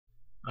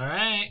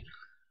Alright,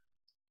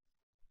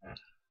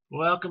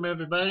 welcome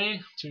everybody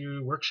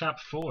to Workshop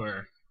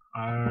 4,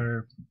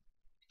 our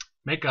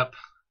makeup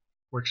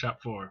Workshop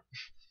 4.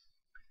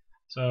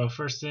 So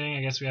first thing,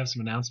 I guess we have some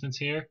announcements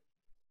here.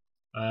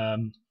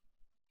 We're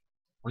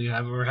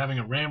having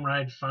a Ram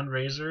Ride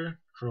fundraiser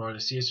for the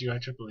CSU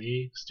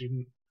IEEE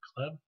Student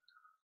Club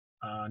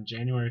on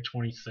January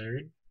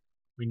 23rd.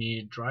 We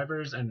need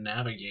drivers and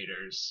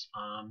navigators.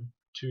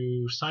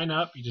 To sign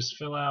up, you just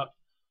fill out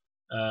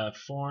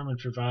form and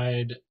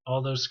provide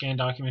all those scanned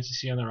documents you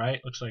see on the right.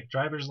 Looks like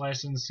driver's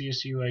license,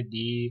 CSU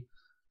ID,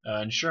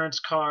 insurance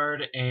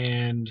card,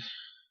 and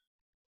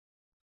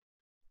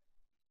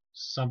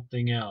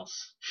something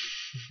else.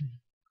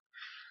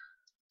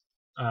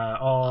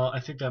 I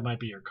think that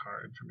might be your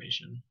car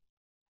information.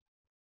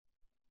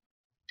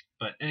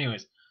 But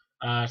anyways,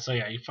 so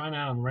yeah, you find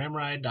out on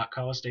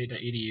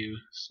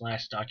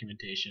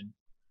ramride.collegestate.edu/documentation.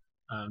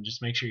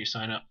 Just make sure you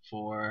sign up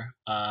for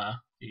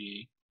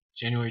the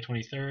January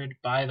 23rd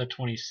by the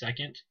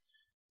 22nd.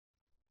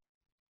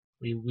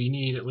 We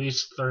need at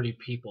least 30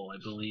 people, I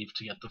believe,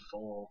 to get the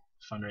full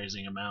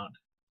fundraising amount.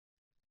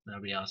 That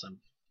would be awesome.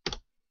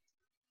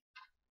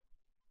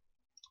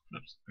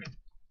 Oops. Okay.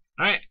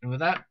 Alright, and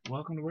with that,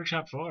 welcome to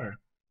Workshop 4,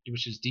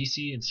 which is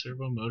DC and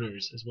servo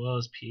motors, as well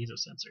as piezo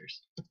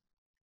sensors.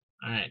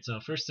 Alright,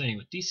 so first thing,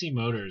 with DC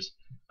motors,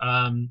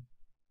 kind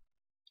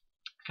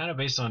of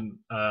based on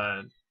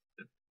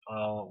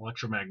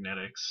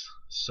electromagnetics.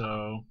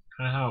 So,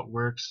 kind of how it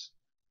works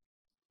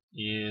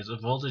is a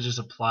voltage is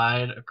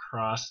applied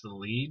across the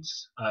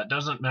leads. It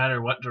doesn't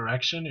matter what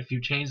direction. If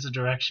you change the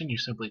direction, you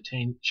simply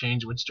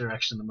change which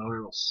direction the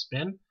motor will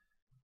spin.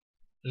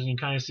 As you can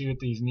kind of see with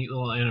these neat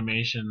little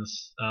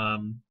animations,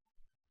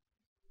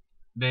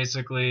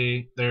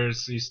 basically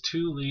there's these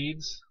two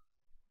leads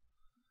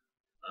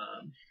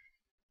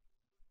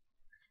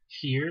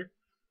here.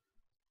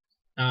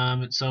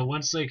 So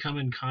once they come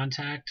in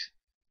contact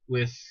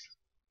with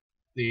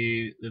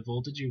the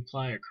voltage you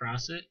apply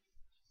across it,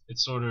 it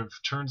sort of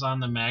turns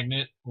on the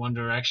magnet one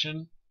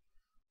direction,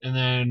 and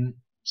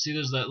then see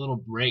there's that little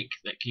brake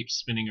that keeps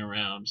spinning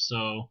around.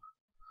 So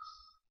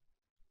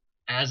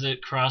as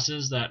it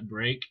crosses that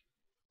brake,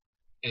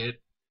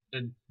 it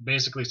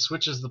basically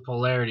switches the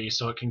polarity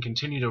so it can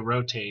continue to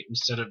rotate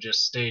instead of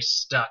just stay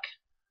stuck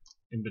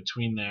in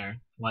between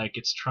there like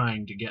it's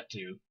trying to get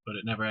to, but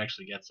it never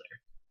actually gets there.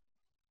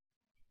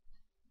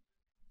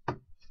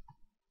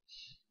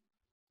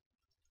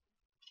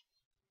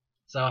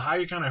 So how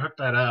you kind of hook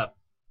that up,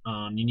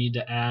 you need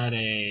to add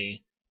a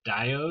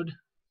diode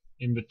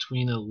in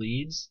between the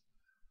leads.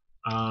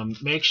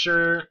 Make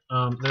sure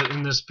that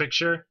in this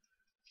picture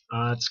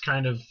it's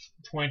kind of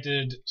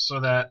pointed so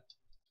that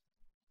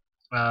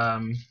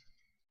on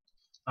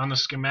the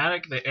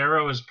schematic the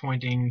arrow is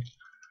pointing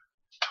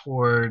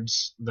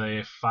towards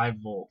the 5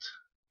 volt.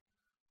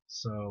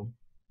 So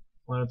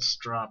let's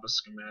drop a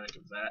schematic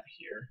of that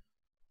here.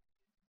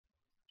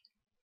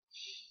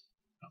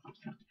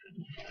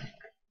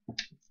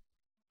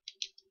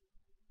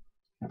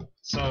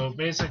 So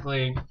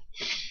basically,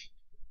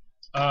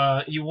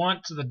 you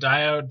want the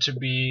diode to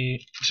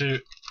be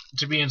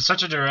in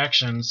such a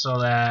direction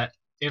so that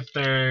if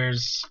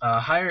there's a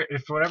higher,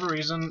 if for whatever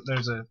reason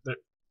there's so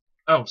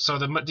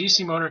the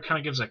DC motor kind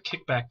of gives a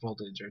kickback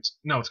voltage, or it's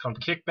called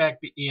kickback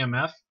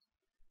EMF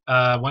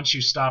once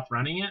you stop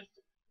running it,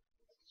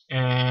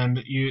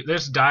 and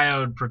this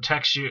diode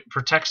protects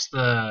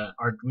the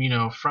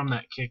Arduino from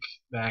that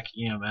kickback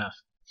EMF.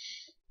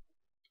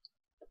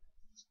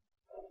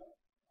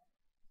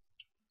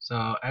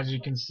 So as you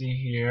can see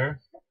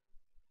here,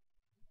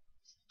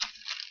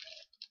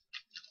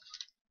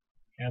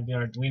 we have the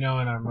Arduino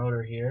and our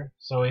motor here.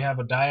 So we have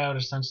a diode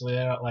essentially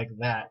laid out like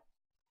that,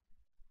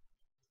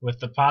 with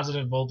the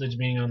positive voltage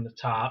being on the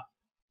top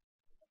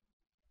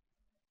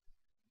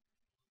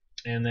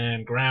and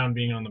then ground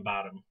being on the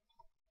bottom.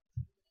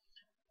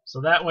 So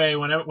that way,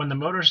 when the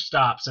motor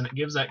stops and it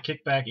gives that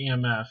kickback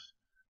EMF,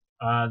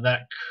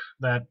 that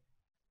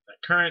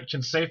current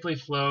can safely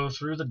flow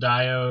through the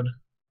diode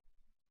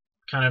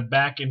kind of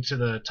back into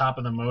the top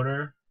of the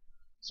motor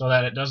so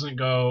that it doesn't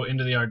go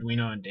into the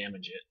Arduino and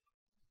damage it.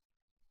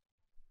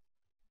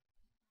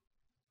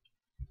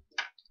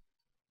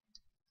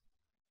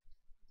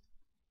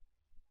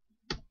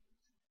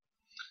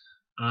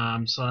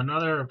 So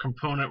another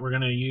component we're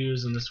going to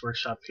use in this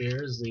workshop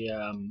here is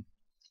the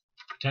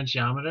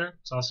potentiometer.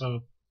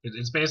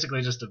 It's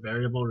basically just a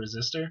variable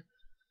resistor.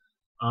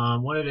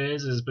 What it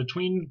is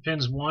between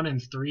pins 1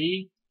 and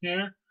 3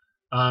 here.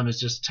 It's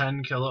just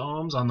 10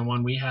 kiloohms on the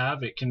one we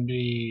have. It can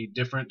be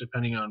different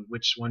depending on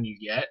which one you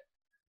get.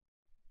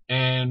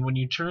 And when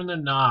you turn the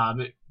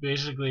knob, it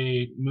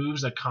basically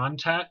moves a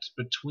contact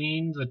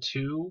between the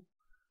two,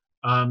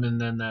 and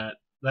then that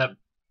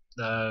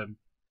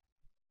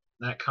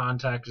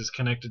contact is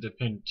connected to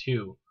pin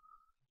 2.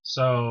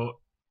 So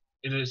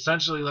it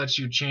essentially lets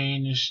you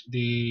change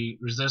the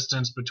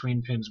resistance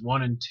between pins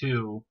 1 and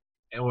 2,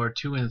 or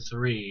 2 and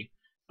 3,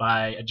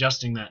 by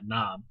adjusting that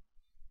knob.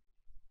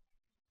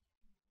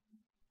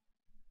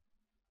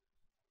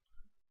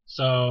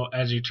 So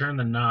as you turn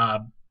the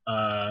knob,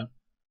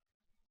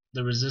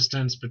 the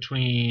resistance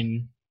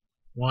between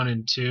 1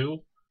 and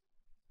 2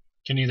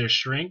 can either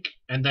shrink,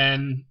 and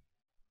then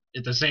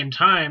at the same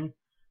time,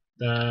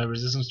 the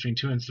resistance between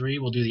 2 and 3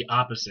 will do the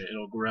opposite.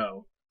 It'll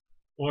grow.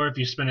 Or if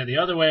you spin it the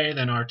other way,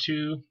 then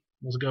R2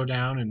 will go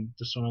down and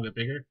this one will get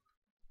bigger.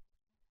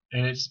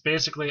 And it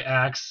basically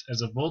acts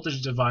as a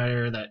voltage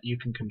divider that you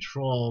can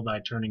control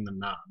by turning the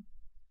knob.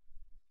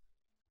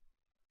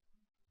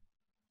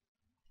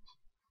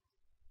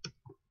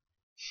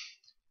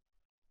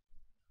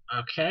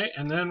 Okay,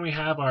 and then we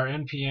have our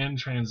NPN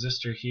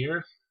transistor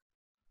here.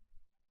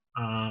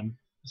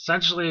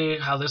 Essentially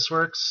how this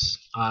works,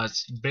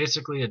 it's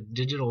basically a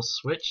digital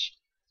switch.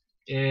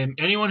 And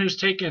anyone who's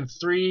taken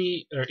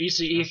ECE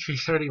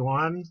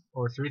 331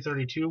 or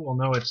 332 will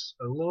know it's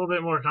a little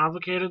bit more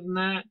complicated than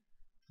that.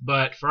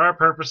 But for our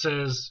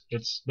purposes,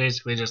 it's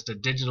basically just a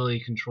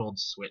digitally controlled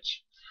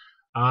switch.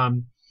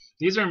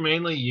 These are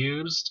mainly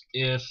used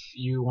if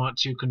you want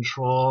to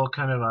control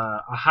kind of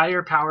a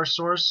higher power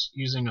source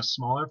using a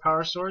smaller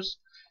power source.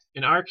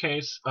 In our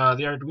case,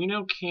 the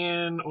Arduino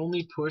can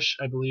only push,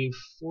 I believe,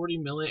 40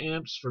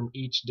 milliamps from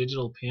each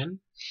digital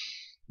pin.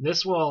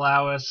 This will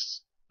allow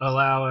us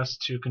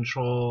to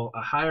control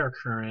a higher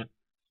current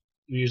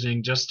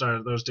using just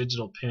those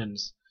digital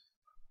pins.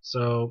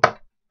 So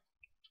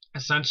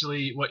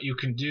essentially what you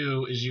can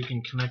do is you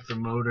can connect the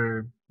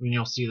motor, and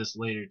you'll see this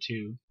later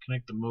too,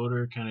 connect the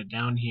motor kind of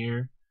down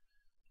here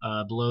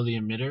below the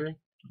emitter,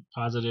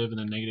 positive and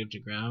then negative to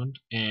ground,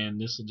 and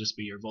this will just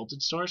be your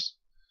voltage source.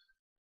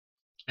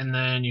 And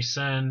then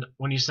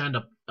when you send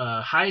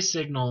a high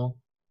signal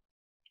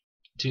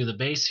to the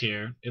base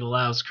here, it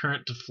allows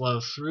current to flow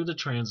through the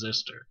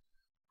transistor.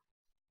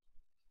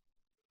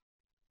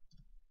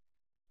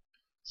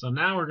 So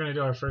now we're going to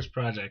do our first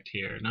project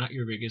here, not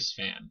your biggest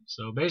fan.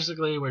 So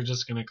basically we're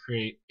just going to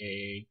create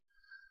a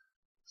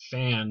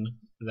fan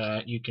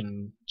that you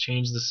can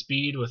change the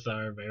speed with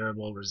our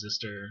variable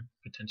resistor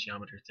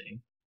potentiometer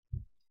thing.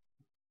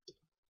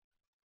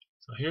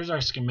 So here's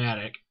our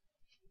schematic.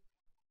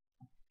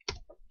 I'm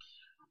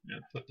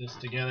going to put this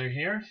together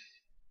here.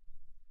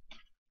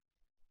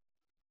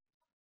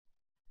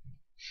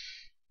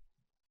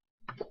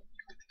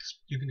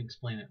 You can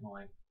explain it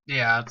while I...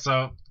 Yeah,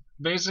 so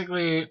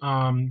basically,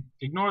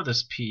 ignore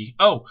this P.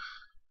 Oh,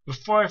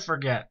 before I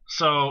forget,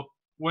 so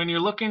when you're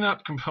looking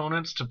up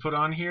components to put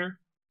on here,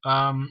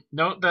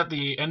 note that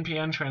the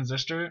NPN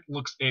transistor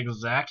looks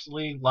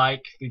exactly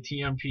like the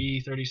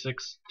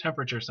TMP36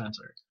 temperature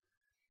sensor.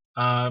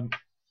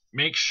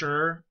 Make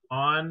sure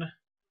on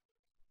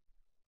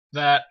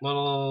that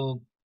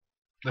the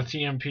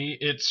TMP,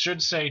 it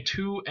should say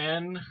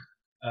 2N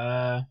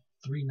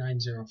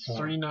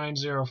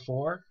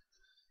 3904.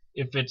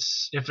 If it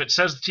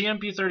says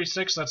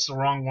TMP36, that's the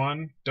wrong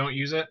one. Don't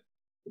use it.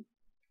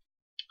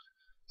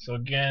 So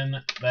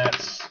again,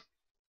 that's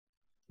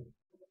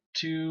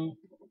 2N3904.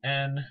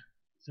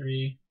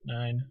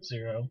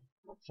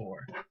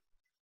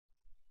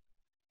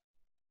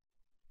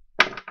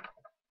 Can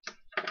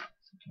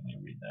you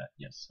read that?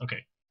 Yes.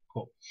 Okay,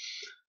 cool.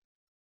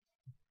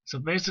 So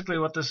basically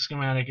what this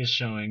schematic is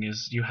showing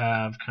is you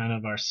have kind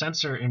of our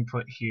sensor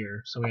input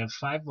here. So we have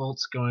 5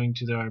 volts going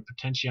to our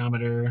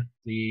potentiometer,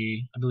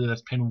 I believe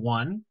that's pin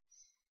 1.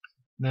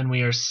 Then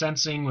we are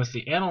sensing with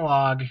the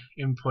analog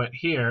input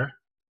here,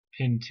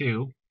 pin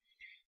 2.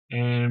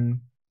 And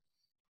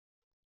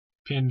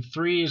pin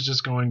 3 is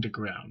just going to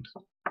ground.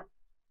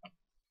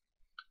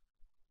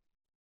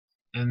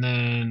 And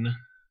then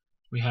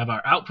we have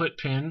our output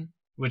pin,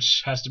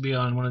 which has to be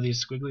on one of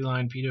these squiggly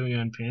line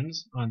PWM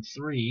pins on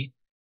 3.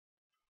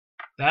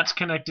 That's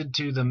connected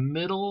to the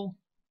middle.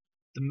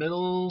 Got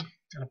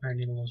a pair of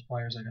needle nose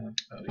pliers. I got.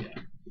 Oh yeah.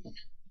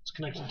 It's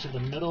connected to the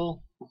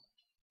middle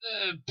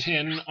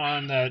pin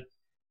on that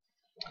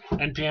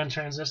NPN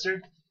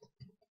transistor.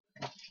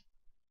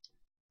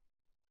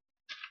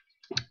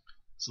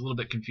 It's a little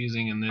bit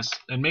confusing in this.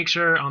 And make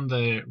sure on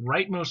the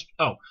rightmost.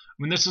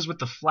 This is with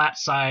the flat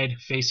side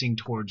facing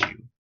towards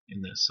you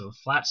in this. So the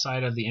flat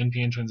side of the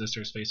NPN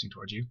transistor is facing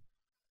towards you.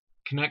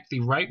 Connect the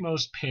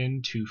rightmost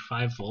pin to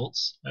 5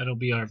 volts. That'll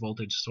be our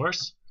voltage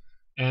source.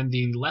 And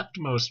the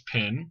leftmost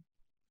pin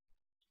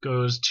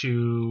goes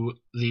to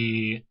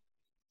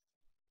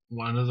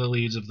one of the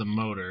leads of the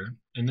motor.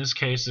 In this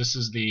case, this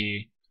is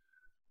the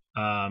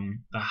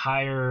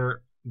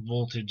higher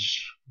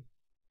voltage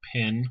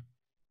pin,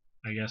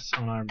 I guess,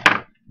 on our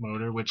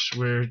motor, which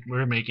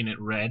we're making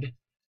it red.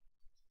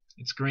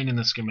 It's green in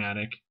the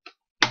schematic.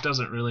 It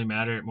doesn't really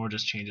matter. It more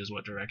just changes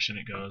what direction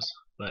it goes.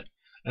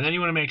 And then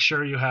you want to make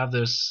sure you have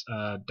this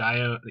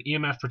diode, the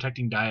EMF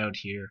protecting diode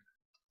here,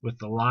 with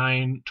the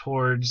line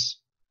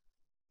towards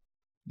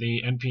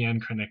the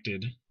NPN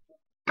connected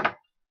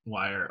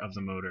wire of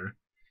the motor.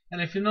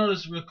 And if you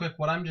notice real quick,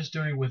 what I'm just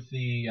doing with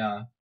the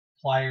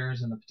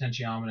pliers and the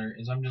potentiometer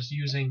is I'm just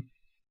using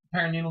a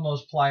pair of needle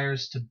nose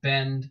pliers to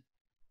bend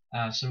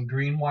some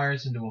green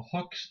wires into a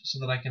hook so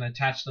that I can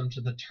attach them to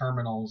the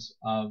terminals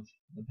of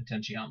the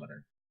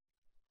potentiometer.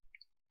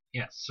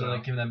 Yes. So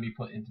they can then be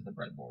put into the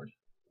breadboard.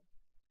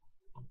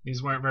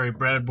 These weren't very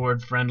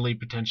breadboard friendly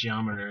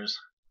potentiometers,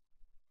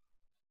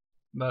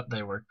 but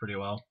they work pretty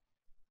well.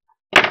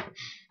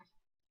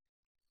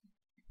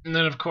 And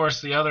then, of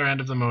course, the other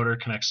end of the motor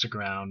connects to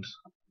ground.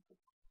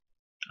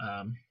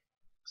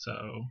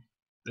 So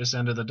this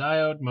end of the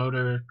diode,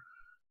 motor,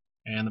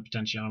 and the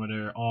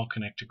potentiometer all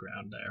connect to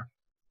ground there.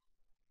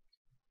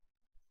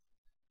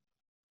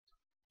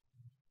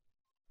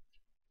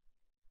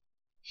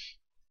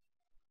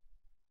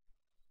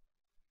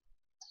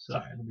 So,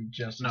 sorry, it'll be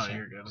just a no, second.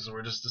 you're good. So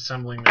we're just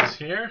assembling this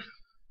here.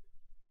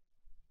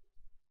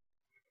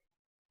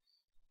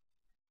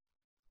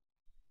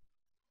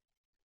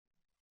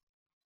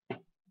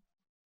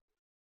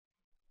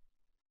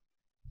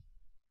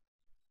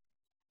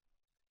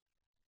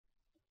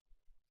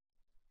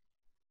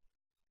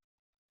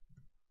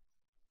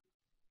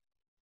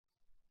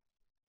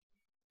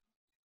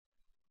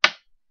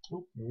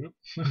 Oop.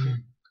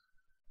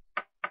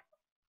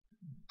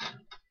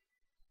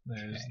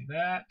 There's Okay.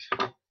 that.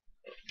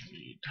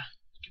 Need to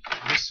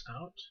get this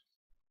out.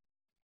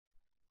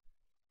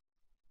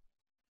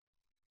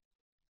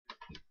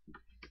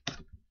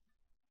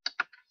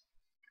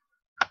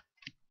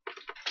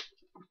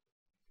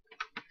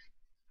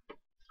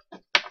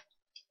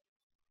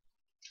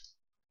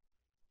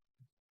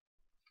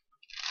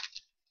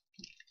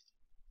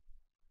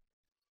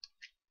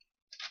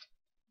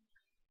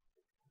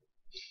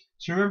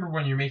 So remember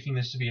when you're making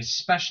this to be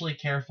especially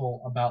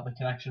careful about the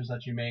connections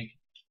that you make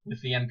with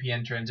the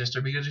NPN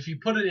transistor, because if you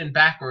put it in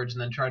backwards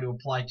and then try to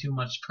apply too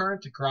much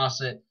current across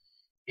it,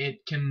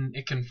 it can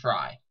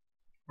fry.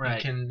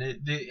 Right.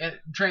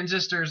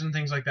 Transistors and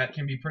things like that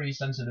can be pretty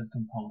sensitive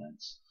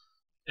components.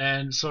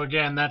 And so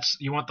again,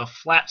 you want the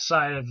flat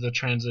side of the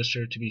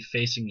transistor to be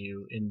facing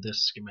you in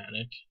this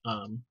schematic.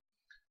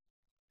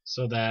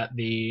 So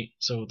the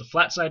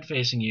flat side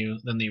facing you,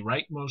 then the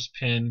rightmost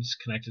pin is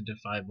connected to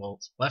 5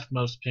 volts,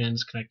 leftmost pin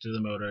is connected to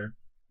the motor,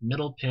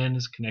 middle pin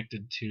is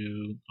connected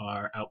to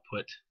our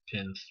output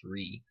pin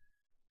 3.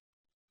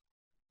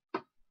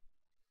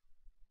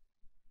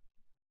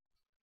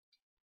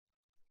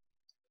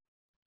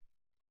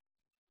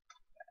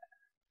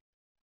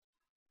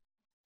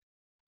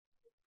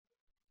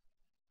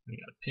 We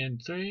got pin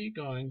 3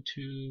 going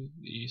to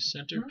the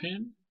center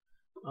pin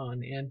on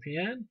the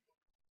NPN.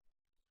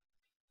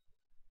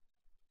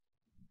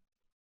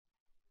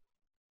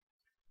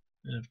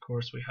 And of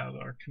course we have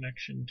our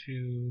connection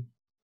to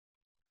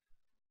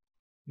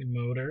the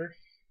motor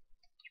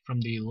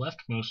from the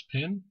leftmost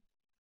pin.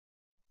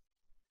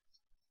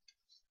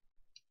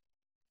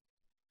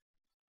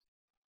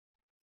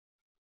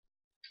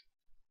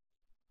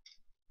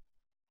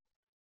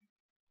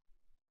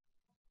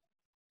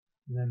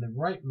 And then the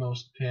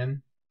rightmost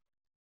pin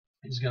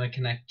is going to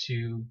connect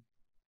to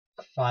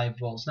 5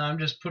 volts. Now I'm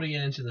just putting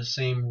it into the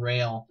same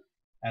rail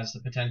as the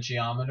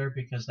potentiometer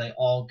because they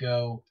all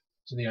go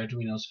to the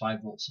Arduino's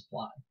 5 volt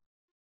supply.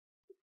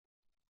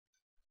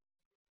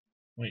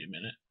 Wait a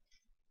minute.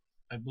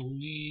 I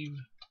believe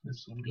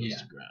this one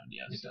goes to ground.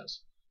 Yes, it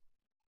does.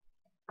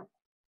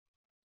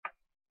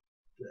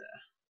 There.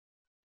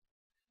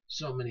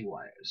 So many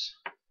wires.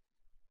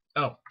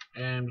 Oh,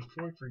 and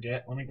before we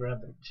forget, let me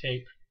grab the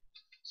tape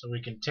so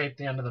we can tape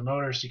the end of the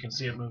motor so you can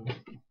see it move.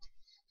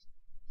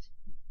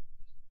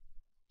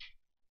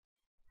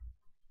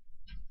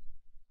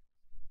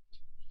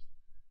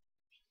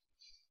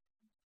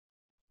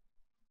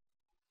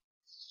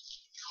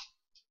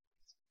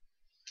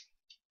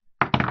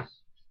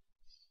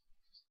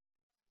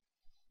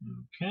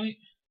 Okay,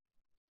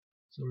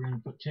 so we're going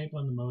to put tape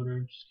on the motor,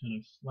 just kind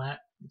of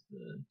flat with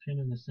the pin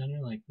in the center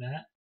like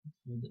that.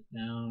 Hold it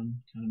down,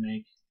 kind of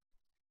make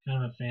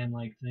kind of a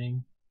fan-like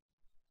thing.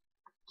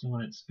 So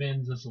when it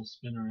spins, this will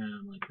spin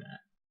around like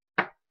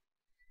that.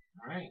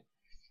 Alright.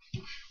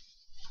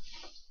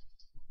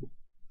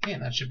 Okay,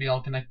 and that should be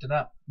all connected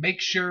up.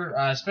 Make sure,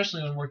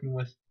 especially when working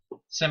with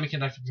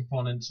semiconductor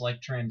components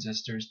like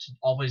transistors, to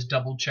always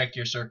double check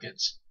your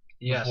circuits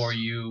before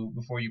you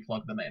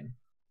plug them in.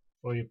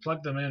 Or you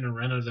plug them in and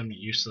render them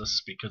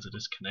useless because it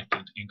is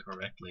connected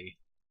incorrectly.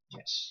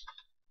 Yes.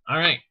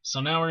 Alright,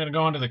 so now we're going to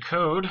go into the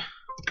code.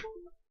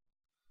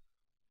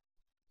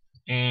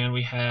 And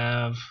we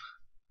have,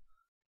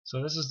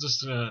 so this is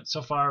just,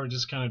 so far we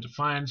just kind of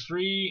defined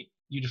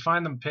you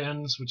define them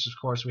pins, which of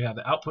course we have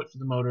the output for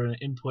the motor and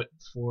input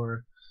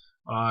for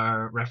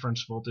our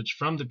reference voltage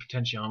from the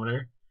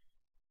potentiometer.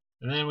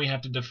 And then we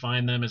have to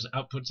define them as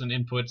outputs and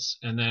inputs,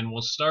 and then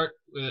we'll start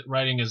with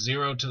writing a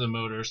 0 to the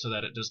motor so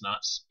that it does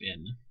not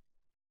spin.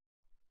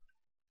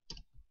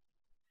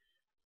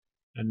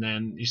 And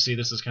then you see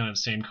this is kind of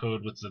the same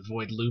code with the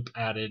void loop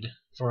added.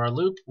 For our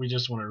loop, we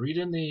just want to read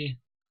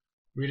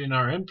in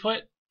our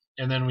input,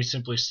 and then we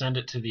simply send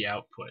it to the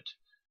output.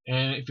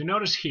 And if you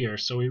notice here,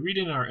 so we read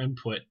in our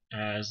input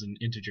as an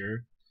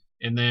integer,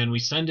 and then we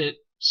send it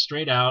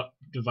straight out,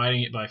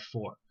 dividing it by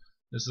 4.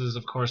 This is,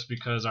 of course,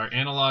 because our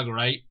analog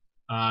write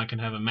can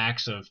have a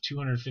max of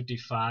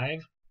 255,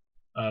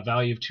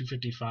 value of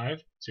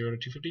 255, 0 to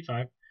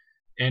 255,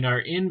 and our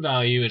in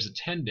value is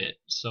a 10-bit,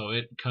 so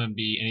it can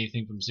be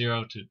anything from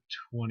 0 to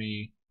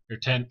 20 or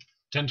 10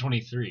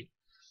 1023.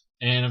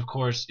 And of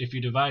course, if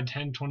you divide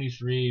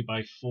 1023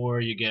 by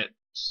 4, you get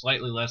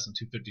slightly less than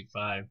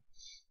 255.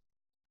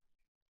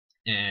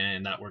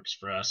 And that works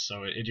for us.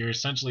 So you're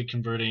essentially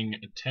converting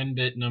a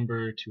 10-bit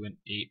number to an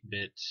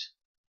 8-bit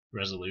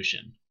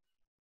resolution.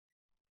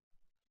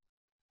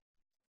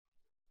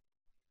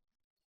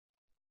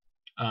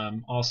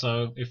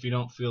 Also, if you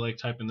don't feel like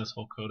typing this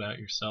whole code out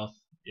yourself,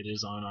 it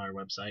is on our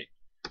website.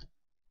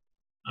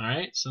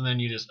 Alright, so then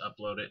you just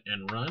upload it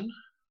and run.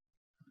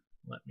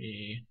 Let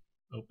me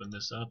open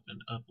this up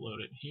and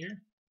upload it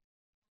here.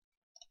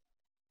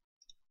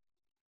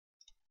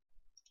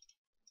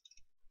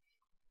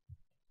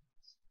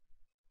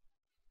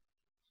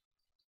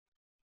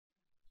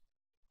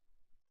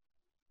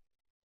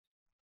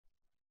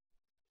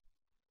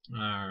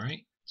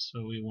 Alright,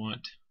 so we want,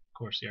 of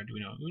course, the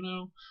Arduino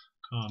Uno,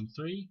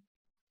 COM3,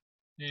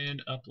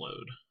 and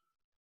upload.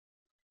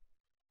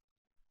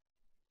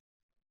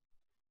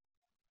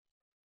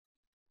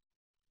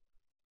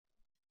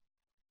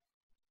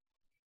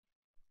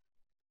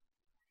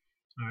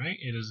 Alright,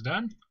 it is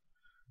done.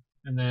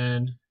 And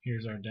then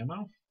here's our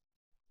demo.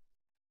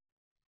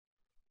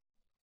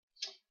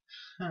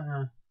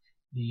 Oh,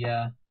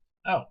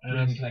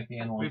 and connect the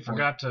analog we port.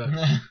 forgot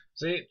to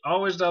see.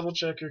 Always double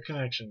check your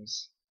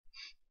connections.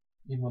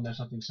 Even when there's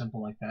something simple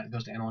like that, it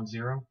goes to analog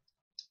 0.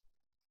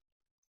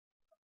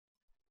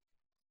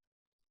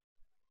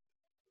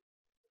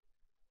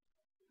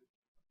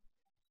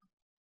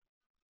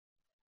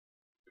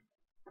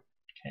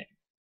 Okay.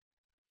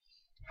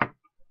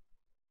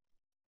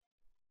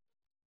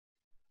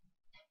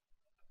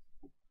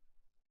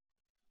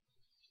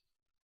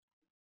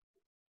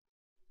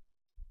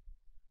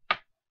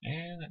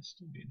 And that's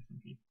still being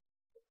funky.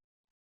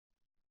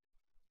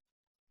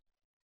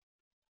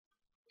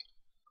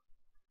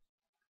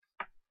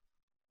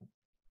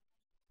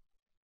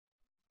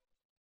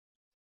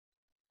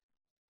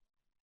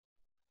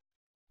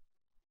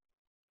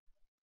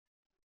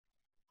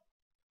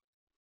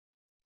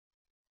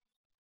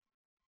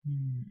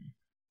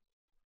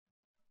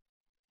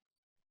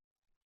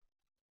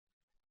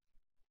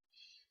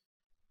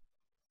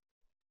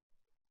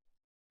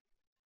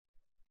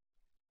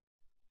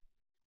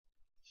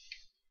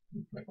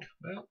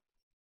 Well,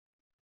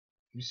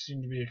 we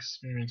seem to be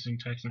experiencing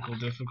technical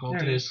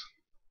difficulties. There it is.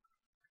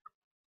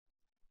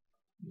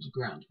 There's a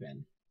ground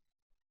pin.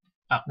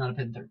 Oh. Not a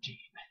pin 13.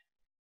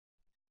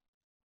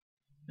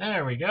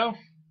 There we go.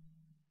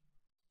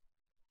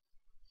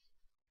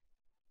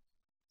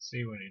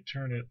 See, when you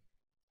turn it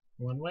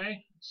one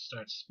way, it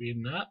starts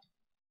speeding up.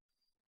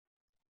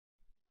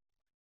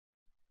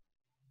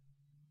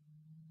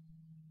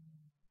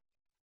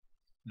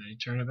 Then you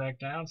turn it back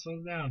down,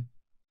 slows down.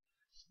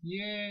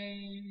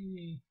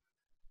 Yay!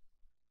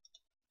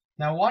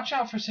 Now watch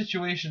out for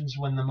situations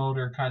when the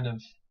motor kind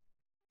of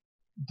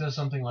does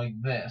something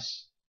like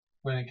this,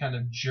 when it kind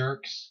of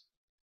jerks,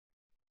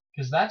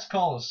 because that's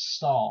called a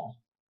stall,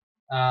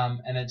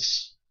 and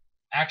it's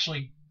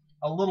actually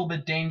a little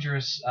bit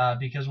dangerous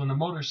because when the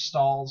motor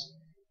stalls,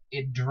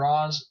 it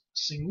draws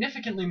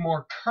significantly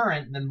more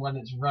current than when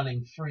it's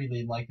running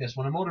freely like this.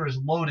 When a motor is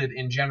loaded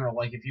in general,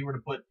 like if you were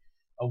to put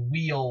a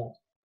wheel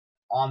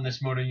on this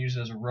motor and use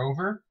it as a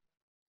rover,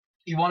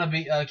 you want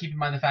to keep in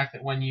mind the fact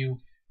that when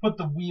you put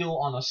the wheel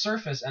on a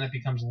surface and it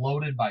becomes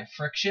loaded by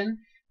friction,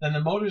 then the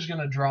motor is going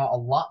to draw a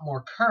lot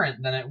more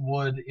current than it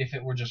would if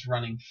it were just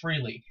running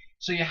freely.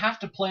 So you have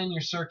to plan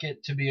your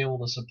circuit to be able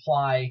to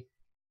supply,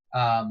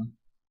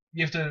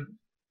 you have to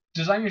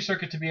design your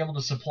circuit to be able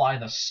to supply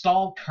the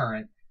stall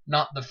current,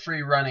 not the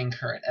free running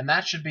current. And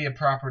that should be a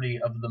property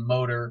of the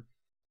motor,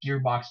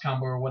 gearbox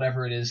combo, or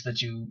whatever it is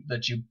that you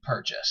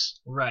purchase.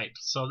 Right.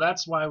 So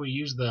that's why we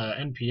use the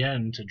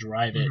NPN to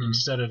drive it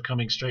instead of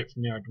coming straight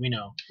from the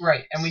Arduino.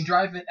 Right, and we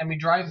drive it, and we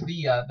drive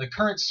the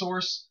current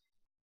source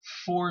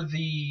for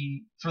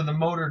the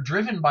motor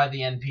driven by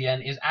the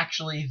NPN is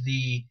actually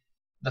the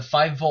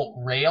 5-volt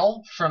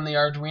rail from the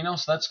Arduino.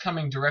 So that's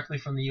coming directly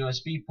from the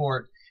USB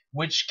port,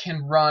 which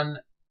can run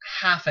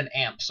half an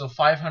amp, so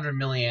 500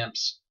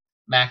 milliamps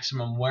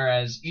maximum,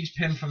 whereas each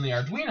pin from the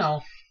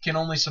Arduino can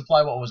only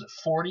supply, what was it,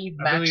 40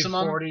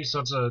 maximum? 40,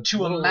 so it's a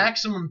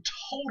maximum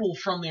total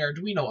from the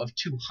Arduino of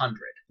 200.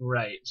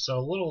 Right, so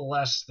a little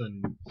less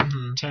than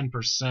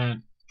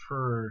 10%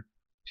 per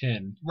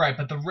pin. Right,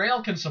 but the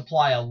rail can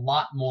supply a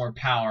lot more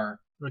power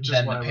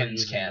than the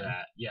pins can.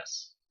 That.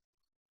 Yes.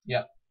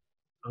 Yep.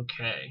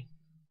 Okay.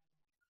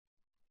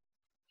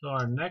 So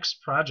our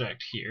next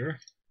project here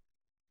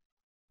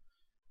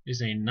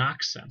is a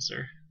knock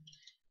sensor.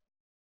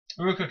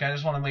 Real quick, I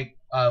just want to make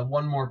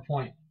one more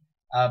point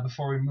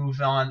before we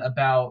move on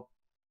about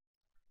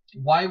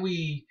why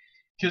we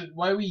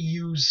want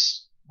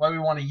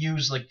to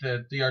use like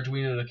the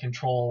Arduino to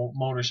control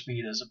motor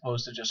speed as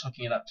opposed to just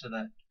hooking it up to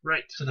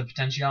the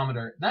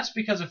potentiometer. And that's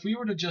because if we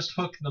were to just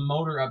hook the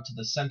motor up to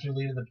the center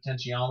lead of the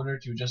potentiometer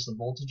to adjust the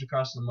voltage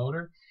across the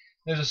motor,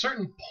 there's a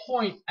certain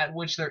point at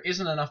which there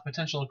isn't enough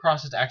potential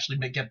across it to actually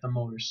get the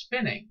motor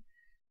spinning.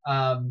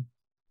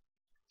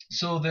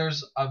 So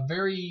there's a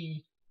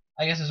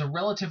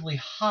relatively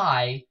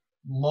high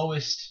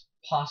lowest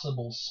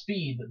possible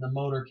speed that the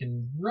motor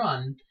can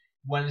run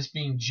when it's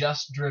being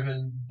just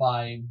driven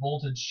by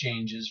voltage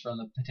changes from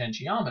the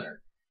potentiometer.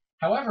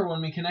 However,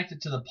 when we connect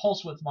it to the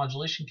pulse width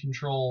modulation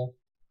control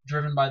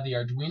driven by the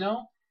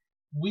Arduino,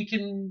 we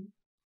can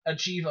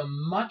achieve a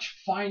much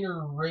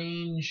finer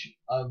range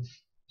of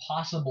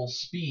possible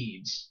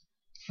speeds,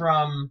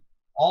 from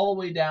all the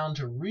way down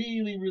to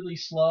really, really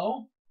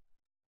slow,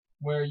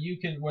 where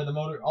the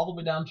motor, all the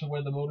way down to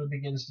where the motor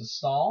begins to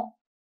stall,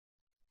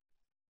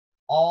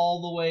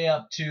 all the way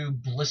up to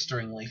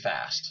blisteringly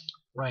fast.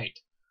 Right.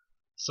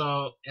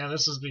 So, yeah,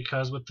 this is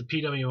because with the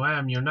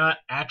PWM, you're not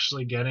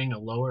actually getting a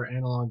lower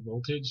analog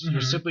voltage.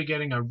 You're simply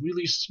getting a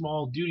really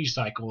small duty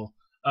cycle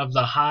of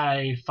the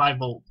high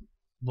 5-volt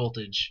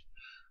voltage,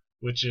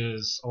 which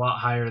is a lot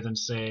higher than,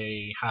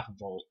 say, half a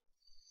volt.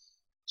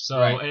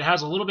 So it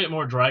has a little bit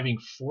more driving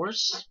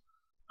force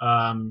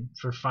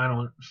for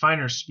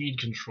finer speed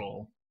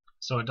control.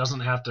 So it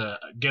doesn't have to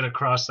get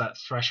across that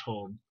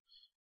threshold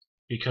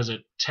because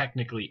it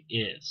technically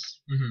is.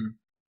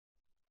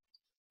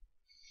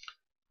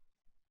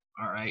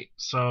 All right,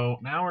 so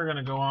now we're going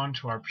to go on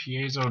to our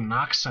piezo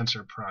knock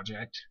sensor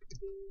project.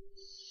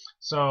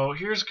 So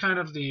here's kind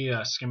of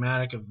the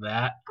schematic of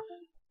that.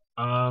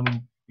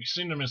 We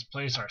seem to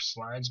misplace our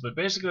slides, but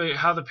basically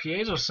how the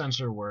piezo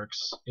sensor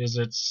works is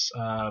it's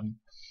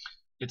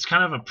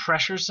kind of a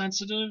pressure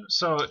sensitive.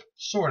 So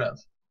sort of.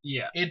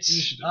 Yeah.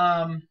 It's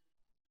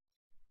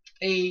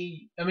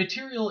a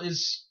material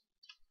is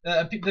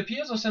the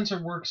piezo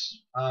sensor works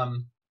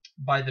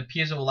by the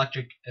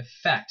piezoelectric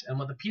effect, and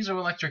what the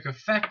piezoelectric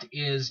effect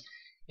is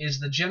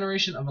the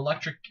generation of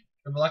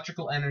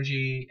electrical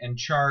energy and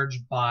charge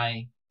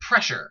by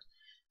pressure,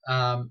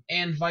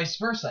 and vice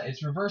versa.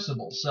 It's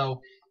reversible.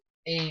 So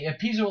a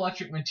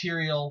piezoelectric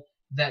material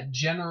that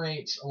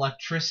generates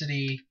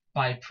electricity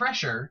by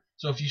pressure,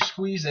 so if you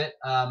squeeze it,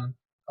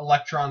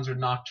 electrons are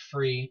knocked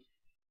free.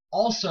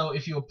 Also,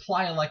 if you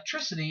apply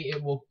electricity,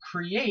 it will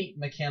create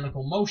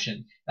mechanical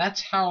motion.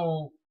 That's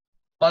how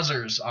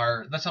buzzers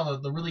are. That's how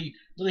the really,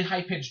 really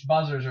high-pitched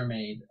buzzers are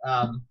made.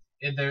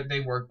 They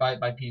work by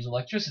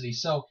piezoelectricity.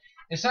 So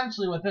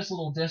essentially what this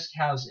little disc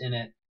has in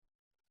it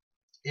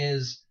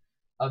is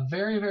a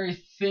very,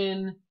 very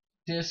thin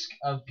disc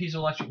of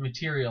piezoelectric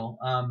material.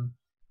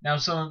 Now,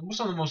 some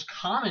of the most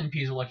common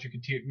piezoelectric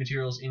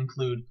materials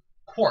include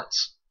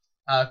quartz.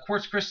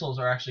 Quartz crystals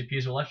are actually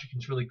piezoelectric.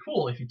 It's really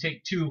cool. If you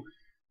take two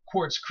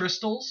quartz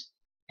crystals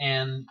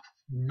and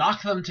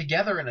knock them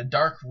together in a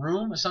dark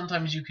room,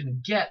 sometimes you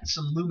can get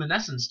some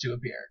luminescence to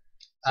appear.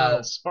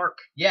 So spark.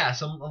 Yeah,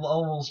 a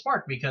little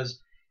spark, because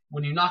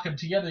when you knock them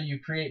together, you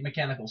create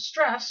mechanical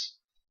stress,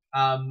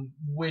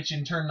 which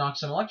in turn knocks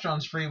some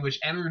electrons free, which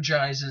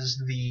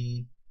energizes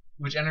the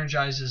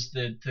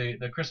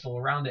crystal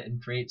around it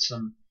and creates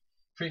some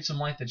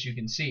light that you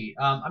can see.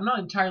 I'm not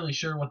entirely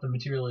sure what the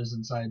material is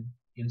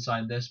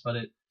inside this, but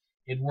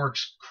it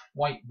works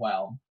quite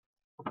well.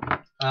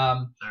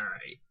 All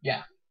right.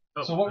 Yeah.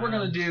 So what we're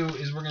going to do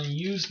is we're going to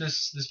use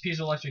this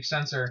piezoelectric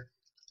sensor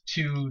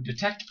to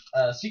detect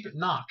a secret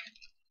knock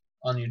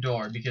on your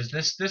door, because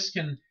this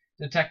can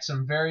detect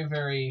some very,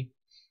 very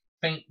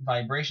faint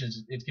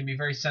vibrations. It can be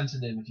very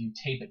sensitive if you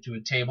tape it to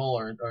a table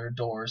or a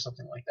door or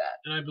something like that.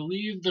 And I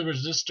believe the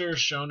resistor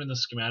shown in the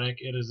schematic,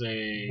 it is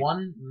a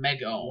 1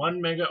 mega ohm.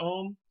 1 mega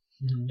ohm,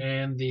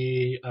 and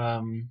the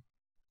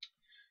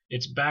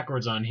it's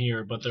backwards on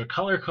here, but the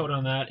color code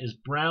on that is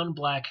brown,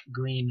 black,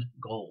 green,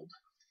 gold.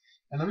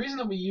 And the reason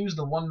that we use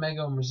the 1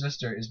 mega ohm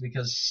resistor is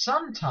because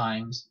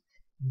sometimes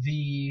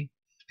the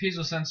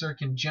piezo sensor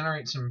can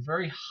generate some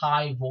very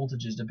high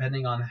voltages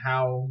depending on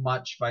how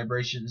much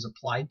vibration is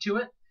applied to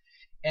it,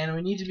 and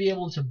we need to be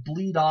able to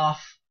bleed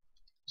off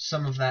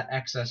some of that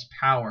excess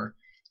power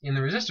in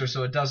the resistor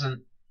so it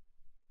doesn't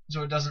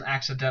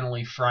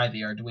accidentally fry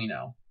the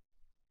Arduino.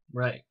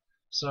 Right.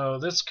 So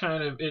this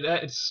kind of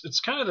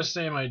it's kind of the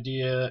same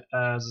idea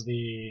as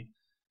the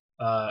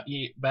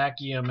back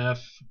EMF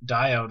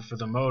diode for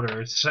the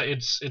motor.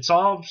 It's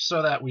all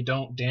so that we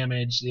don't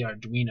damage the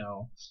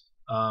Arduino.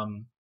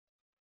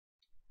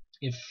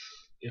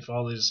 If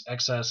all these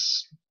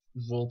excess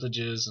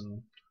voltages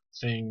and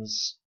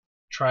things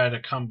try to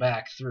come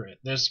back through it,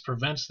 this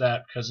prevents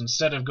that, because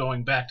instead of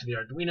going back to the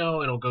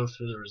Arduino, it'll go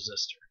through the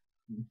resistor.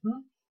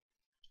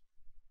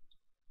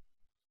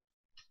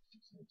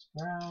 So it's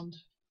ground.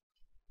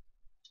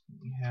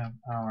 We have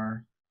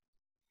our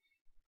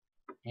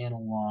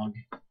analog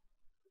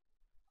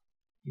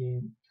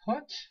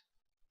input.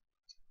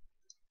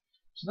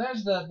 So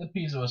there's the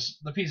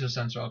piezo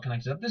sensor all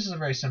connected up. This is a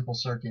very simple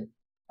circuit.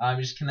 You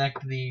just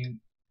connect the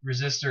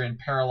resistor in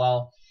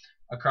parallel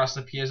across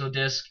the piezo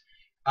disc.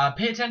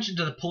 Pay attention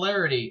to the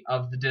polarity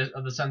of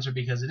the sensor,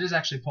 because it is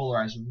actually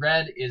polarized.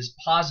 Red is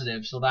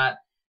positive, so that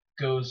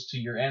goes to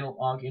your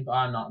analog input.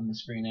 I'm not on the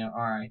screen now. All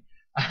right.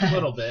 A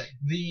little bit.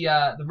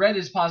 The red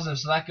is positive,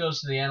 so that goes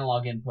to the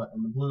analog input,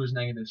 and the blue is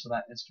negative, so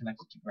that is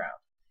connected to ground.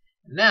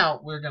 And now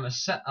we're going to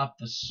set up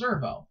the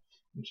servo,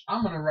 which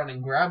I'm going to run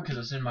and grab because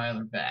it's in my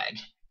other bag.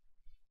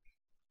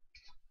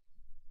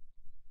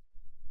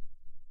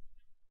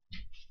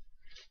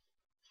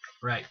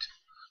 Right.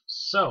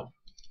 So,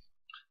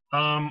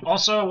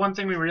 also one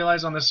thing we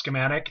realized on this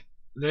schematic,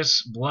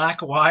 this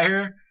black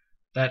wire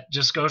that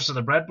just goes to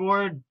the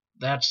breadboard,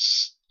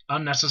 that's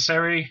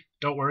unnecessary.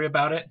 Don't worry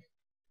about it.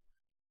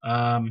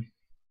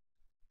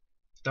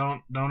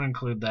 Don't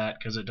include that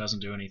because it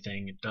doesn't do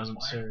anything. It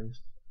doesn't serve.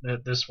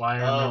 This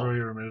wire, remember we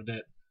removed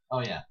it.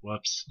 Oh yeah.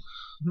 Whoops.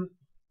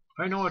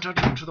 I know what I'm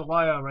doing to the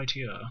wire right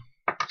here.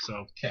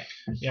 So okay.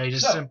 Yeah, you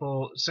just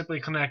simply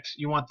connect.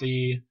 You want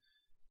the,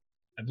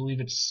 I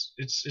believe is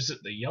it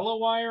the yellow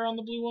wire on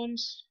the blue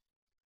ones?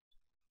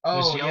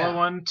 Oh, this yellow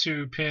one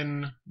to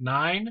pin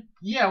 9.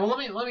 Yeah, well let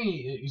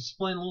me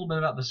explain a little bit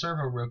about the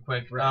servo real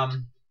quick. Right.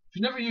 If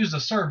you've never used a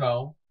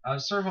servo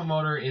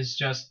motor is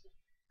just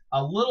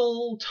a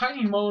little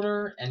tiny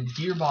motor and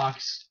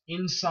gearbox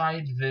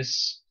inside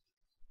this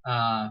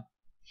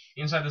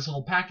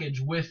little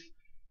package with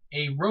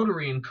a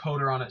rotary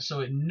encoder on it, so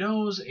it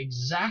knows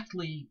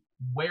exactly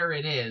where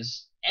it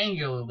is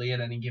angularly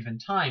at any given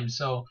time.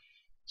 So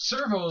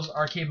servos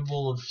are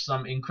capable of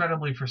some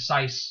incredibly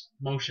precise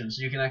motion.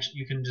 So you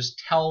can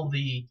just tell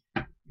the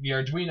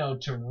Arduino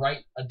to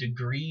write a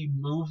degree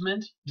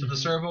movement to the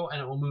servo,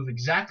 and it will move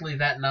exactly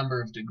that number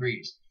of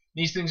degrees.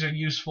 These things are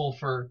useful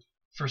for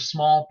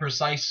small,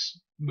 precise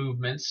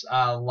movements,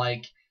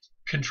 like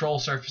control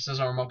surfaces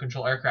on remote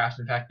control aircraft.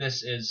 In fact,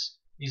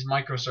 these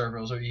micro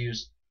servos are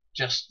used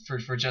just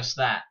for just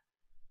that,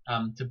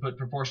 to put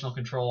proportional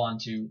control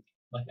onto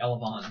like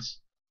elevons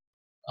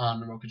on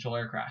remote control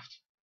aircraft.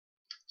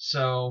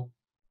 So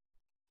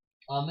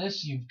on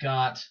this you've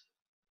got, see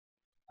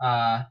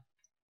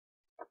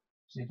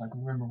if I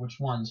can remember which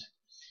ones.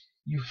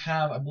 You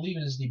have, I believe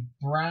it is the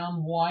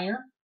brown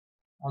wire.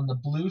 On the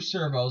blue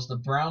servos, the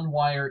brown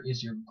wire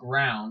is your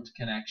ground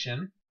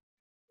connection.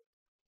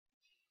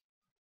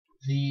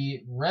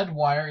 The red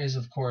wire is,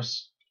 of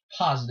course,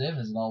 positive,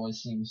 as it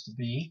always seems to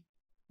be.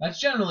 That's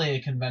generally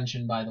a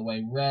convention, by the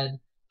way. Red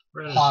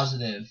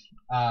positive.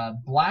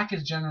 Black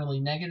is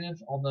generally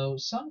negative, although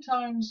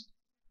sometimes,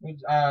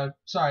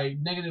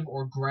 negative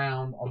or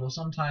ground, although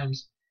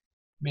sometimes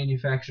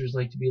manufacturers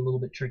like to be a little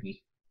bit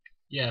tricky.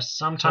 Yes,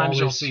 sometimes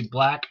you'll see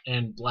black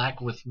and black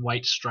with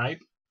white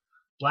stripe.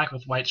 Black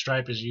with white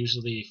stripe is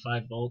usually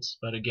 5 volts,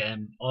 but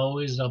again,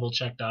 always double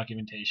check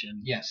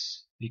documentation.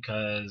 Yes.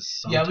 Because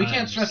sometimes, we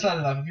can't stress that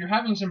enough. If you're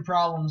having some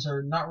problems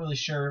or not really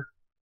sure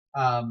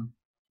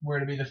where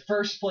to be, the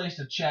first place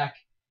to check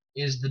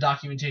is the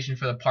documentation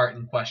for the part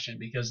in question,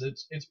 because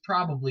it's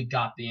probably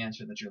got the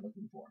answer that you're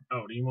looking for.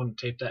 Oh, do you want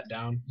to tape that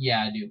down?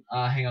 Yeah, I do.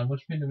 Hang on,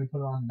 which pin did we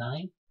put on?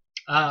 9?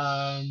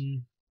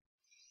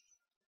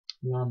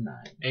 We're on 9.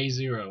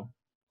 A0.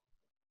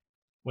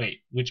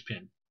 Wait, which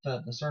pin?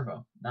 The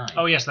servo. 9.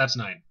 Oh yes, that's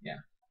 9. Yeah.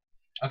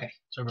 Okay.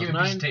 Servo's Give a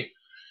 9. piece of tape.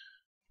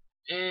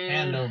 And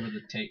hand over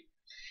the tape.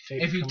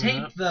 If you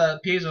tape the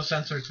piezo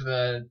sensor to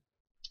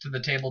the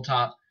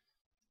tabletop,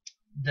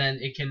 then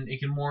it can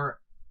more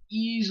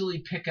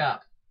easily pick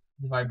up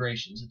the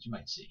vibrations that you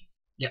might see.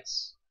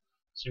 Yes.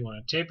 So you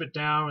want to tape it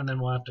down, and then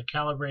we'll have to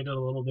calibrate it a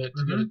little bit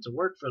to get it to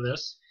work for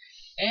this.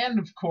 And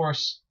of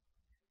course,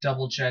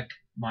 double check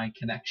my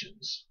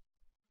connections.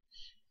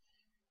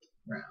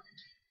 Round.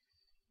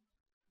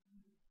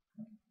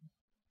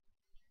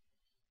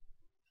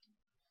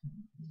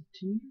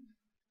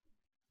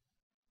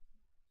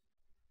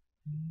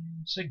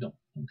 Signal.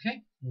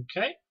 Okay.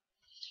 Okay.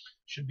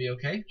 Should be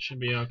okay. Should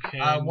be okay.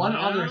 One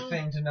other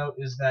thing to note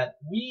is that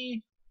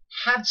we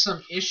had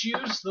some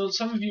issues. Though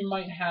some of you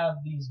might have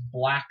these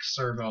black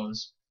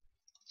servos.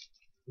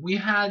 We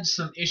had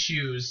some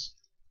issues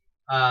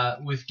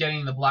with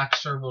getting the black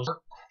servos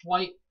work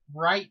quite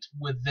right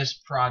with this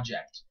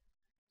project.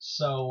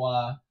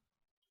 So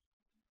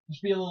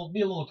just be a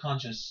little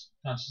conscious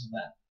of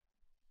that.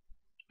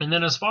 And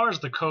then as far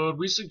as the code,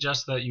 we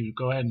suggest that you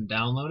go ahead and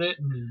download it,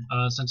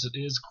 since it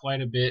is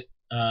quite a bit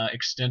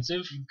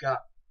extensive. You've got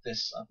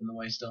this up in the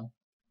way still.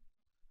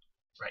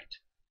 Right.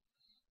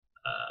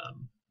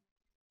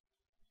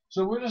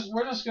 So we're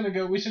just gonna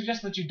go. We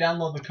suggest that you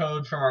download the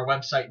code from our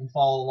website and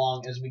follow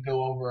along as we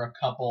go over a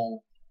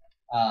couple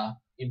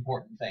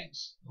important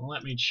things.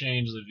 Let me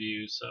change the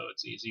view so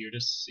it's easier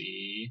to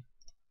see.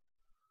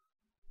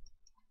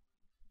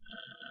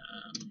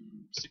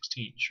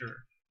 16,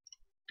 sure.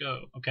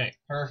 Go. Okay.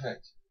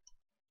 Perfect.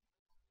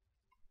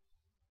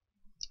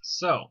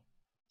 So.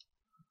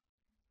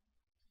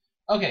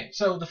 Okay,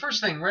 so the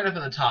first thing right up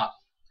at the top,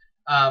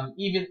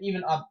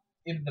 even up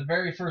in the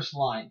very first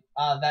line,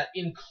 that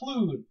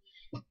include.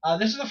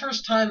 This is the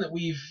first time that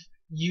we've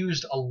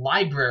used a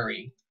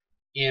library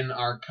in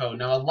our code.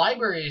 Now, a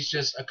library is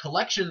just a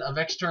collection of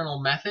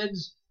external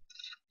methods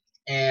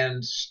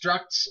and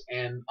structs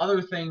and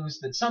other things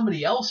that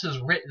somebody else has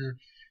written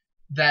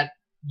that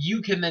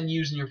you can then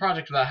use in your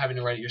project without having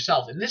to write it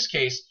yourself. In this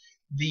case,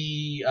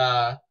 the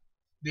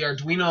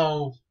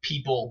Arduino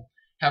people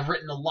have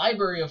written a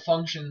library of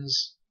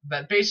functions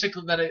that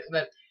basically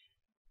that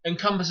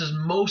encompasses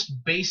most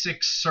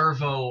basic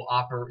servo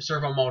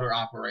motor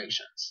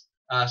operations.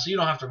 So you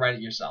don't have to write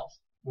it yourself,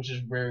 which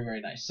is very,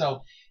 very nice.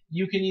 So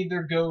you can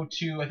either go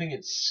to, I think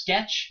it's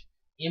Sketch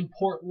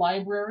import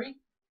library.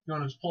 If you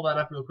want to just pull that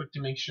up real quick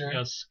to make sure.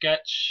 Yeah,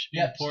 sketch,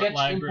 Yep, import sketch,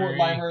 library, import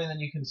library, and then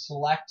you can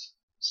select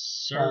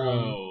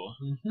servo,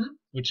 Mhm.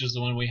 which is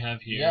the one we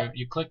have here. Yep. If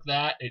you click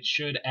that, it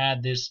should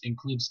add this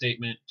include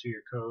statement to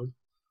your code.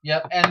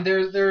 Yep, and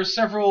there are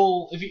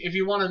several. If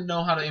you want to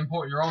know how to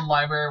import your own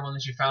library, one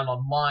that you found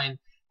online,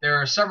 there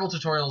are several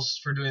tutorials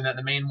for doing that.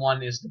 The main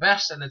one is the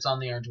best, and it's on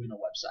the Arduino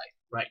website.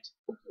 Right.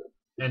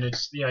 And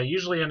it's, yeah,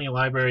 usually any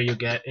library you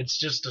get, it's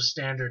just a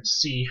standard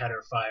C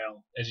header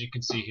file. As you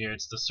can see here,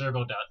 it's the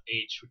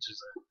servo.h, which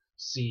is a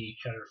C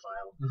header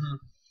file.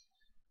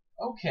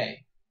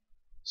 Okay.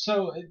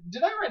 So,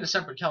 did I write a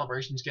separate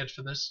calibration sketch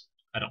for this?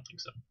 I don't think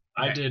so.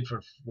 Okay. I did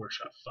for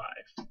workshop 5.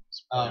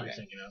 That's what I was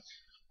thinking of.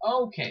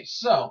 Okay,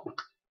 so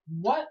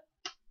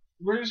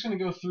we're just going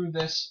to go through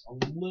this a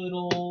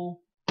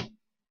little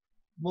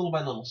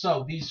by little.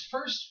 So these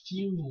first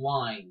few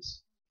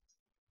lines,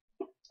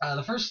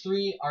 the first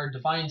 3 are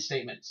define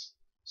statements.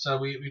 So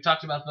we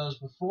talked about those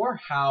before.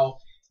 How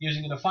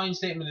using a define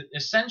statement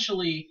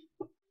essentially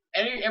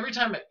every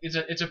time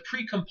it's a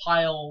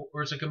pre-compile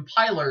or it's a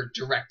compiler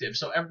directive.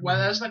 So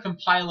as the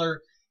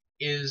compiler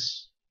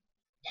is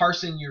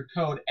parsing your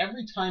code,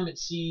 every time it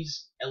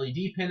sees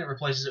LED pin, it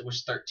replaces it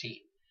with 13.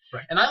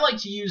 Right. And I like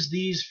to use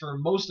these for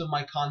most of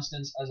my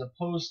constants as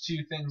opposed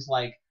to things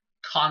like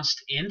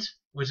const int,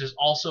 which is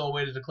also a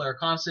way to declare a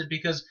constant,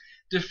 because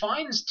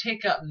defines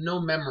take up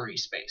no memory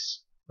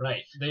space.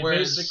 Right. They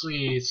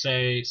basically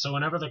say, so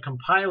whenever the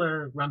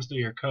compiler runs through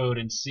your code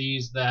and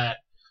sees that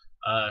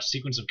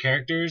sequence of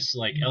characters,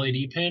 like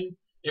LED pin,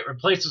 it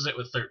replaces it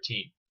with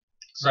 13.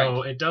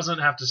 So it doesn't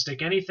have to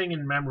stick anything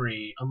in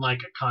memory, unlike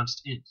a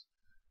const int,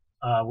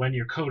 when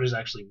your code is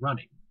actually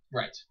running.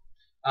 Right.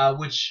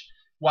 Which,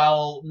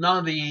 while none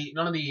of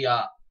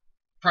the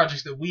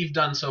projects that we've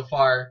done so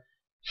far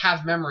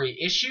have memory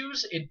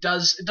issues, it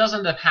does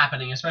end up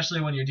happening, especially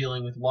when you're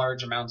dealing with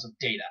large amounts of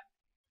data.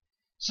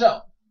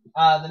 So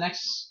the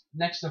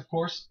next of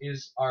course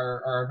is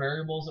our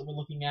variables that we're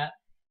looking at.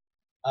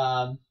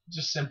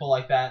 Just simple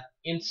like that.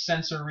 Int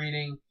sensor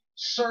reading,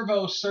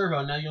 servo.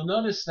 Now you'll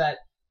notice that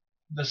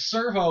the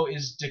servo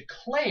is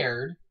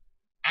declared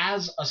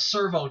as a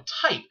servo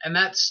type, and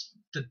that's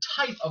the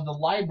type of the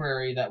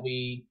library that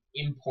we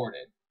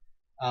imported.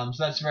 So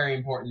that's very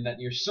important, that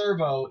your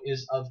servo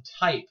is of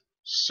type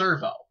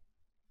servo.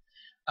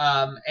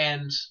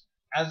 And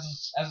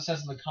as it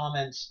says in the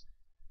comments,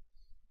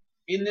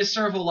 in this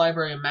servo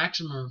library, a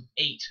maximum of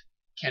 8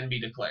 can be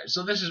declared.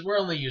 So we're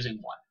only using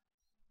 1.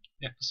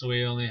 Yeah, so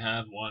we only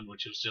have 1,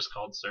 which is just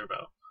called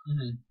servo.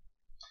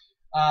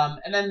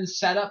 And then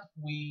setup,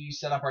 we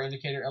set up our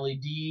indicator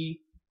LED,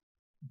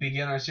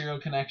 begin our serial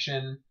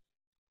connection.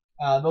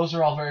 Those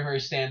are all very,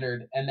 very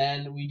standard. And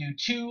then we do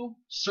 2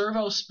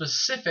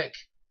 servo-specific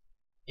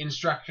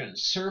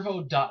instructions,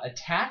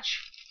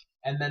 servo.attach,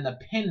 and then the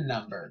pin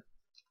number.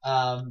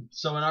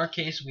 So in our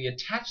case, we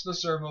attach the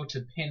servo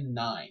to pin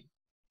 9.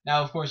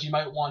 Now, of course, you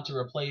might want to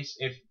replace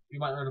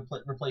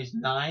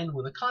 9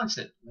 with a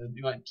constant.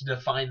 You might to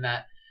define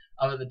that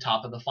up at the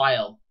top of the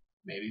file.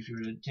 Maybe if you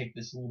were to take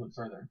this a little bit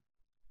further.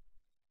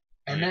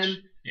 And then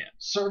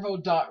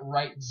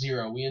servo.write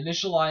 0. We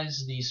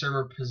initialize the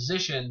server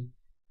position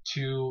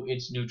to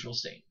its neutral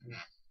state.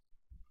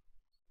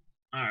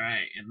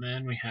 Alright, and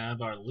then we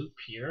have our loop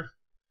here,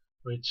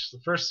 which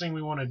the first thing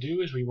we want to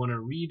do is we want to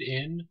read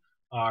in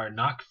our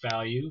knock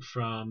value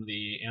from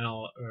the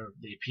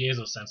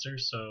piezo sensor.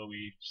 So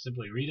we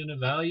simply read in a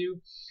value,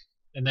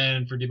 and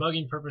then for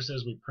debugging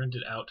purposes, we print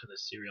it out to the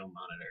serial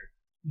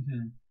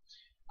monitor.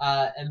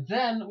 And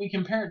then we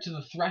compare it to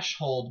the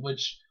threshold,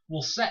 which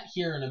we'll set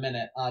here in a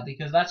minute,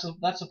 because that's the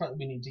part that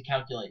we need to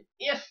calculate.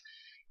 If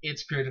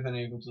it's greater than or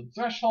equal to the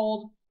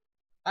threshold,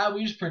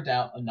 we just print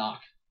out a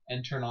knock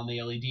and turn on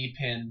the LED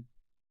pin.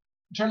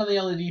 Turn on the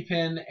LED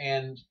pin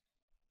and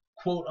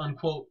quote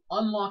unquote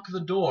unlock the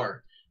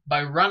door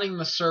by running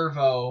the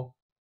servo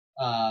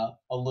a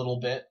little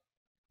bit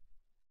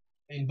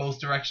in both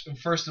directions,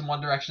 first in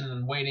one direction and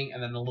then waiting,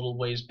 and then a little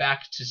ways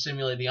back to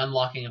simulate the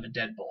unlocking of a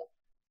deadbolt.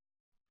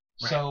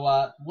 Right.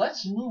 So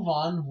let's move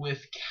on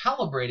with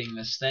calibrating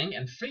this thing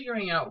and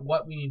figuring out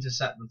what we need to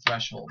set the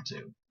threshold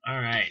to.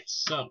 Alright,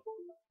 so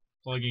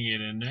plugging it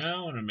in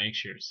now. I want to make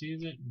sure it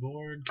sees it.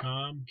 Board,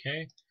 com,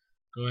 okay.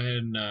 Go ahead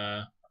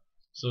and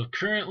so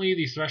currently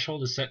the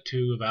threshold is set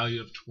to a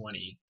value of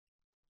 20.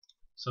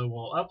 So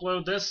we'll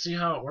upload this, see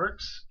how it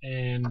works,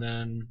 and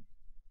then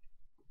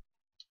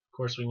of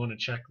course we want to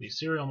check the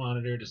serial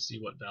monitor to see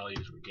what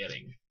values we're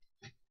getting.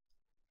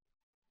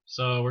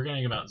 So we're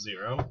getting about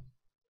 0.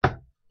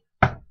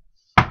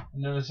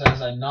 Notice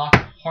as I knock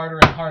harder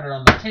and harder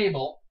on the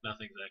table,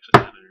 nothing's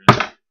actually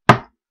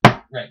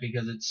happening. Right,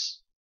 because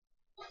it's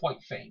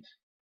quite faint.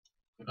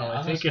 Oh,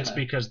 I think it's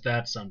because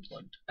that's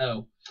unplugged.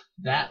 Oh,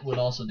 that would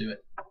also do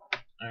it.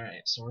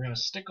 Alright, so we're going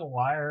to stick a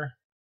wire.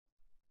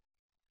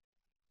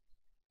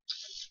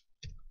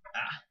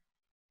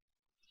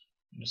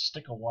 I'm going to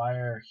stick a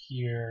wire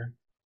here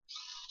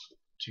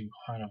to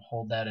kind of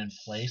hold that in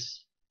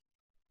place.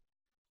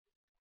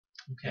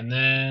 Okay. And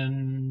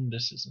then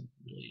this isn't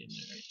really in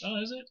there.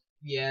 Oh, is it?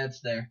 Yeah,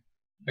 it's there.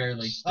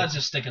 Barely. Let's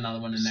just stick another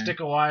one in there. Stick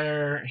a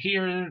wire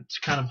here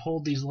to kind of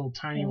hold these little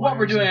tiny wires. What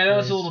we're doing, I know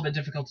place. it's a little bit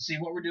difficult to see.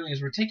 What we're doing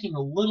is we're taking the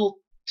little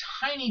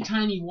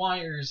tiny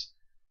wires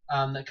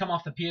that come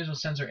off the piezo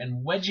sensor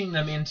and wedging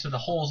them into the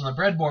holes in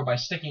the breadboard by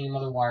sticking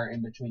another wire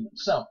in between them.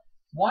 So,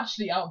 watch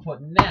the output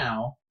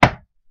now.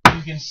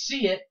 You can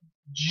see it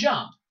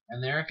jump,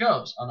 and there it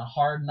goes. On a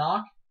hard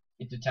knock,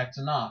 it detects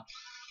a knock.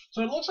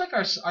 So it looks like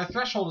our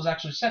threshold is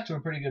actually set to a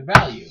pretty good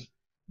value,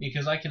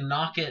 because I can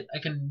knock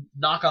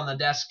on the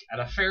desk at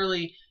a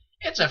fairly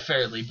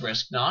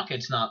brisk knock.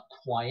 It's not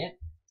quiet.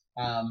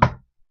 It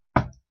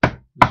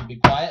can be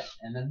quiet,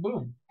 and then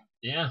boom.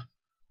 Yeah.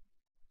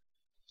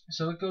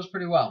 So it goes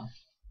pretty well.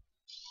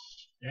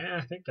 Yeah,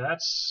 I think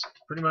that's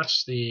pretty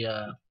much the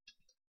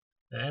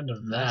end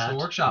of that. That's the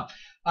workshop.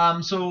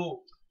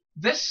 So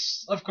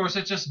this, of course,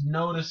 it just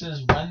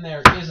notices when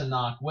there is a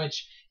knock,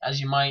 which, as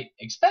you might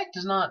expect,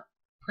 is not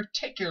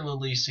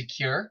particularly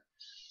secure.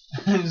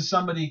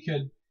 somebody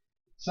could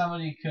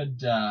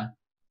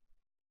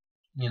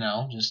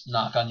just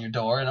knock on your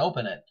door and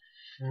open it.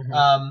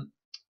 Mm-hmm.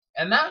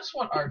 And that's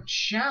what our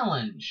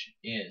challenge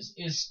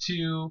is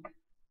to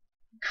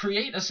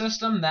create a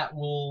system that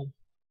will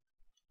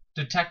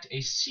detect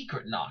a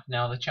secret knock.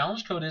 Now, the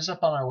challenge code is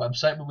up on our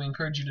website, but we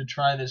encourage you to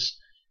try this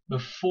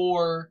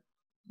before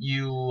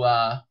you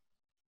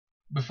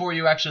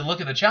actually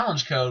look at the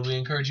challenge code. We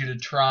encourage you to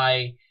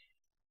try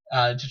it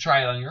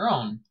on your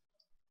own.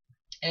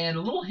 And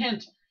a little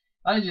hint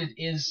I did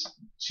is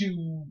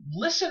to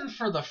listen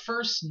for the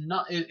first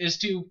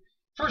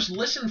first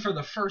listen for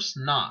the first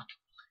knock.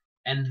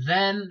 And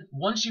then,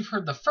 once you've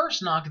heard the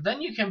first knock,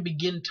 then you can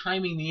begin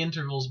timing the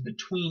intervals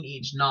between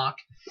each knock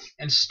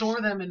and store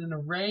them in an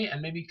array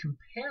and maybe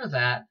compare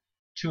that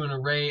to an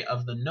array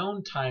of the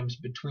known times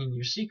between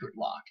your secret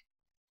lock.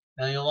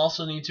 Now, you'll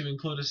also need to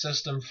include a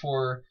system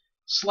for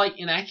slight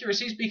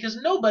inaccuracies, because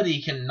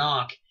nobody can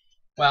knock,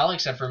 well,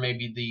 except for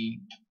maybe the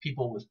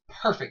people with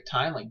perfect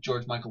time, like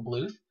George Michael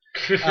Bluth.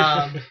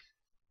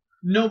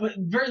 No, but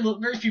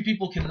very few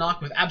people can knock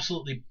with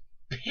absolutely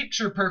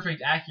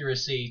picture-perfect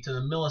accuracy to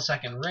the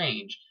millisecond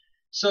range.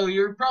 So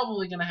you're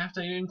probably going to have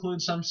to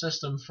include some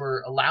system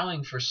for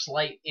allowing for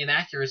slight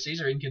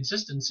inaccuracies or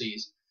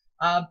inconsistencies.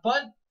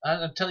 But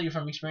I'll tell you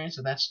from experience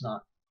that that's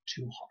not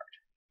too hard.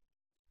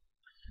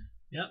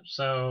 Yep,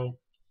 so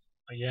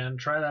again,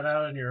 try that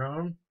out on your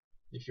own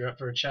if you're up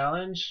for a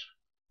challenge,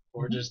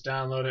 or just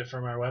download it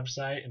from our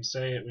website and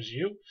say it was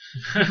you.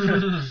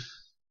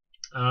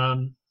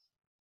 And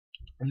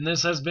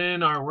this has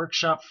been our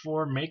workshop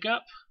for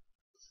makeup.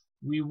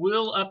 We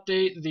will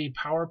update the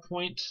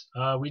PowerPoint.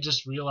 We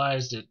just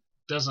realized it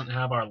doesn't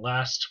have our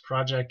last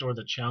project or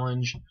the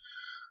challenge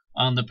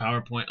on the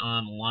PowerPoint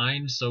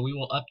online, so we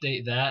will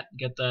update that,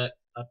 get that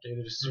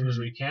updated as soon as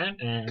we can,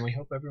 and we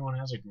hope everyone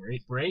has a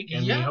great break,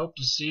 and we hope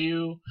to see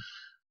you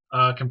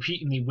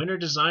compete in the Winter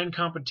Design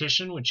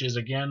Competition, which is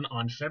again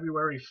on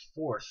February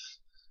 4th.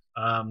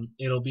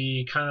 It'll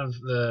be kind of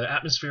the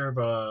atmosphere of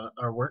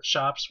our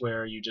workshops,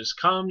 where you just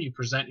come, you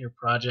present your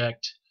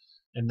project,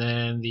 and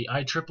then the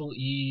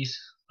IEEE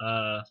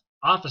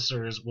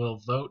officers will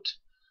vote.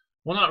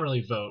 Well, not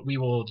really vote. We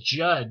will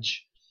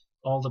judge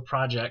all the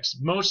projects,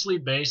 mostly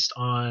based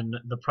on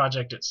the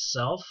project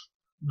itself,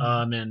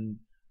 and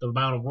the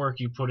amount of work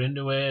you put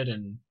into it,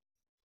 and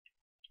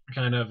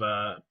kind of